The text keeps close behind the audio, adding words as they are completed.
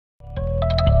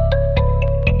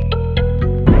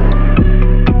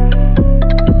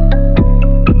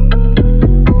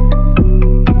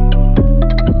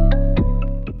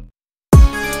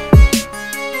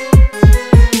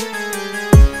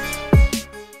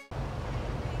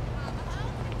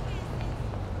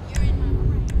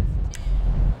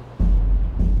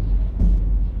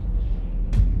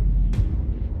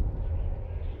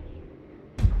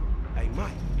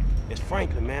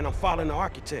man. I'm following the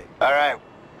architect. All right,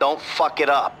 don't fuck it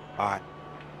up. All right.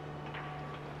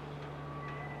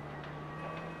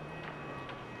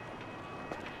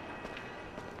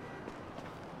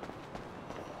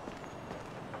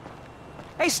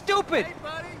 Hey, stupid! Hey,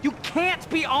 buddy. You can't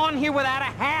be on here without a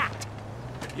hat!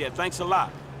 Yeah, thanks a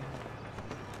lot.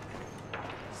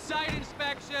 Site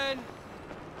inspection.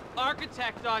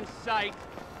 Architect on site.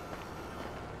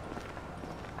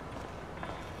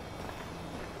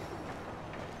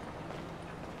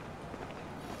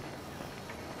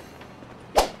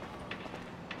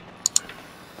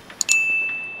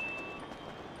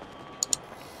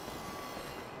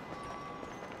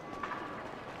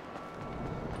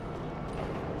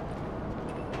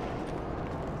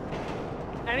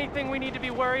 Anything we need to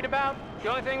be worried about? The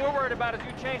only thing we're worried about is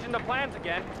you changing the plans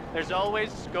again. There's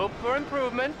always scope for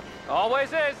improvement. Always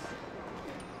is.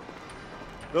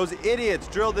 Those idiots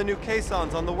drilled the new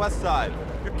caissons on the west side.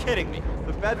 You're kidding me.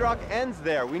 The bedrock ends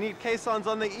there. We need caissons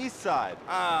on the east side.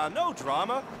 No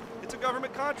drama. It's a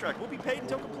government contract. We'll be paid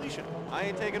until completion. I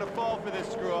ain't taking a fall for this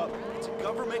screw-up. It's a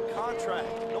government contract.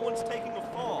 No one's taking a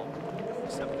fall.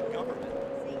 Except the government.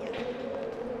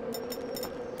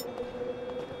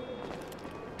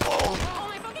 Oh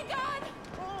my fucking god!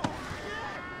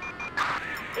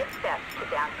 Dispatch to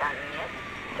downtown Union.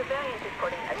 Civilians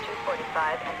reporting a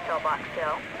 245 and Pillbox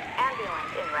Hill.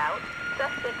 Ambulance en route.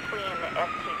 Suspect fleeing the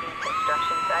STV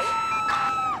construction site.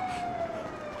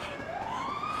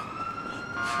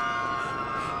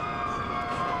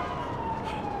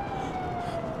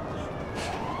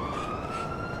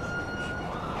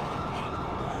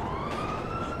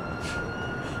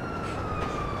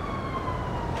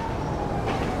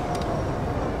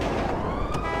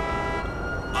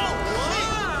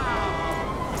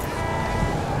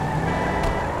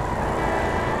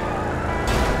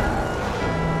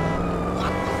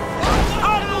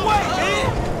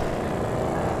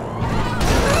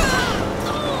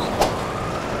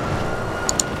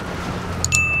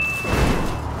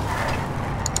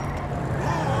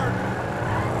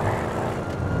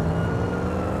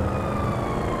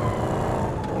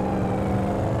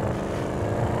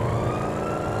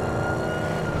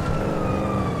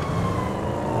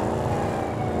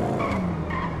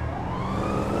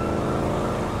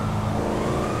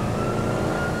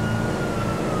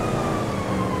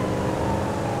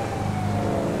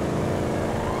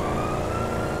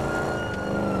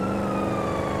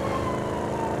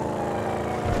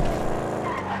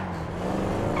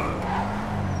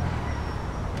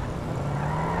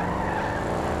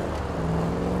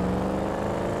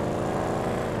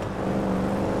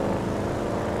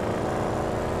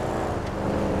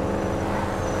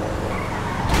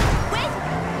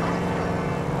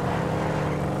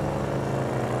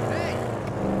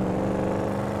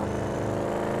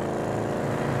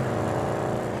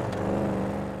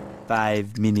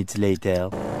 Five minutes later.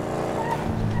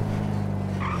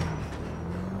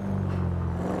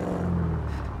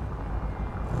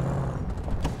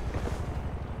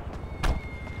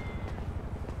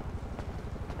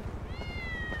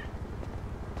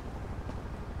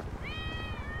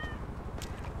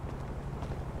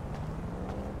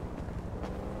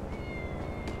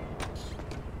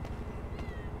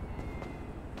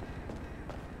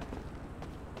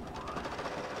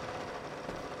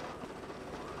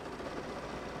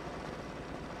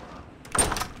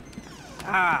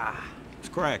 It's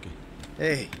cracking.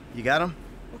 Hey, you got him?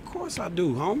 Of course I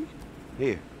do, homie.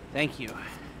 Here. Thank you.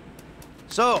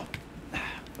 So,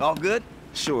 all good?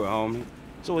 Sure, homie.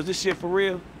 So is this shit for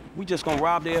real? We just gonna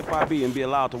rob the FIB and be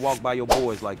allowed to walk by your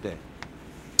boys like that?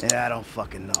 Yeah, I don't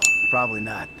fucking know. Probably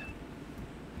not.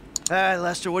 All right,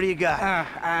 Lester, what do you got?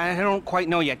 I don't quite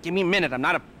know yet. Give me a minute. I'm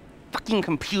not a fucking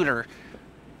computer.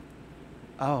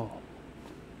 Oh,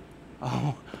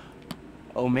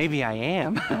 maybe I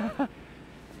am.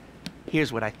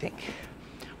 Here's what I think.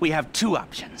 We have two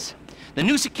options. The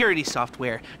new security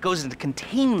software goes into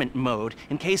containment mode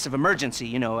in case of emergency,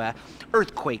 you know,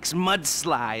 earthquakes,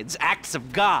 mudslides, acts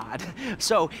of God.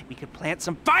 So we could plant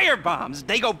some fire bombs.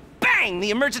 They go bang!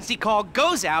 The emergency call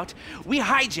goes out, we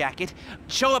hijack it,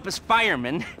 show up as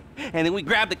firemen, and then we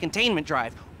grab the containment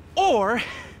drive. Or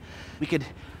we could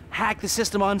hack the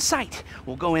system on site.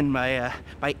 We'll go in by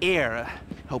air.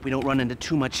 Hope we don't run into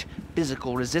too much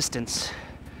physical resistance.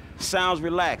 Sounds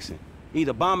relaxing.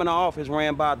 Either bombing an office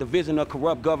ran by a division of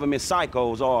corrupt government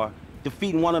psychos or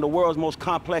defeating one of the world's most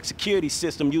complex security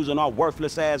systems using our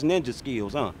worthless-ass ninja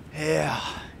skills, huh? Yeah,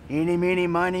 eeny, meeny,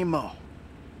 miny, mo.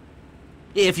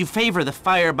 If you favor the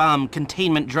firebomb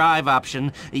containment drive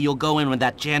option, you'll go in with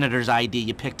that janitor's ID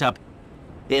you picked up.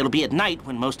 It'll be at night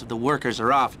when most of the workers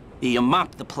are off. You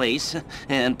mop the place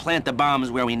and plant the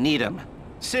bombs where we need them.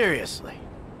 Seriously?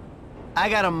 I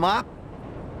got a mop?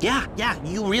 Yeah,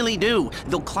 you really do.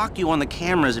 They'll clock you on the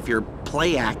cameras if you're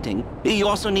play acting. You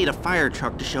also need a fire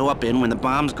truck to show up in when the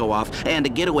bombs go off, and a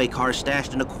getaway car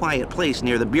stashed in a quiet place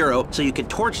near the bureau so you can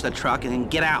torch the truck and then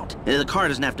get out. The car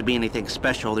doesn't have to be anything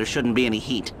special. There shouldn't be any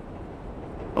heat.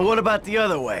 Well, what about the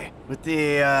other way, with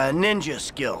the ninja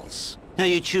skills? Now,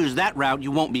 you choose that route,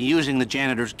 you won't be using the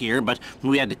janitor's gear, but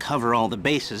we had to cover all the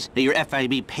bases. Your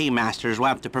FIB paymasters will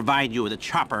have to provide you with a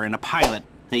chopper and a pilot.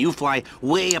 Now, you fly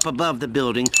way up above the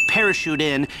building, parachute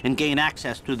in, and gain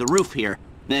access through the roof here.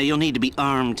 Now, you'll need to be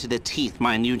armed to the teeth,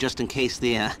 mind you, just in case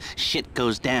the shit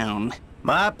goes down.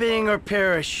 Mopping or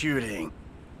parachuting?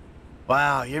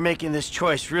 Wow, you're making this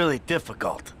choice really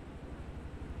difficult.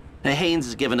 Now, Haynes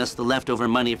has given us the leftover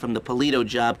money from the Polito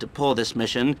job to pull this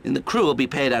mission, and the crew will be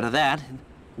paid out of that. And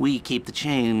we keep the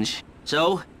change.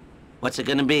 So, what's it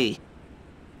gonna be?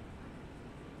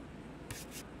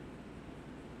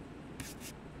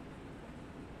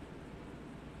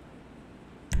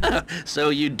 So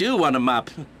you do want to mop.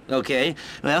 Okay.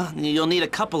 Well, you'll need a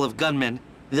couple of gunmen.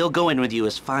 They'll go in with you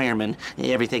as firemen.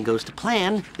 Everything goes to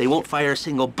plan, they won't fire a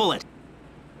single bullet.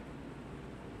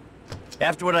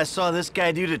 After what I saw this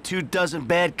guy do to 24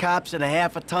 bad cops and a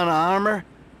half a ton of armor,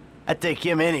 I'd take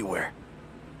him anywhere.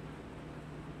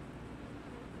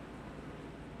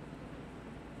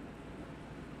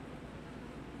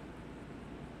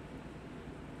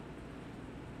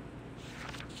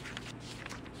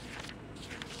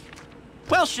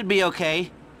 Welsh should be okay.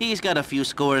 He's got a few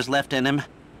scores left in him.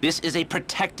 This is a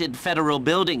protected federal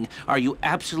building. Are you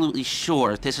absolutely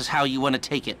sure this is how you want to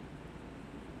take it?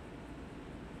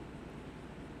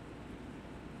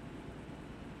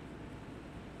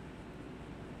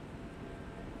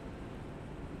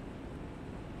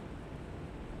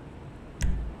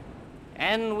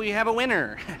 And we have a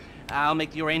winner. I'll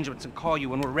make the arrangements and call you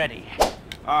when we're ready.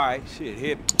 All right, shit,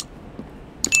 hit me.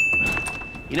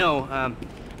 You know,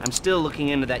 I'm still looking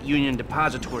into that Union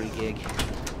Depository gig.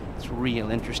 It's real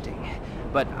interesting.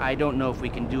 But I don't know if we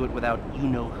can do it without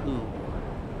you-know-who.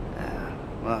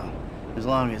 Well, as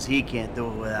long as he can't do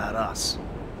it without us.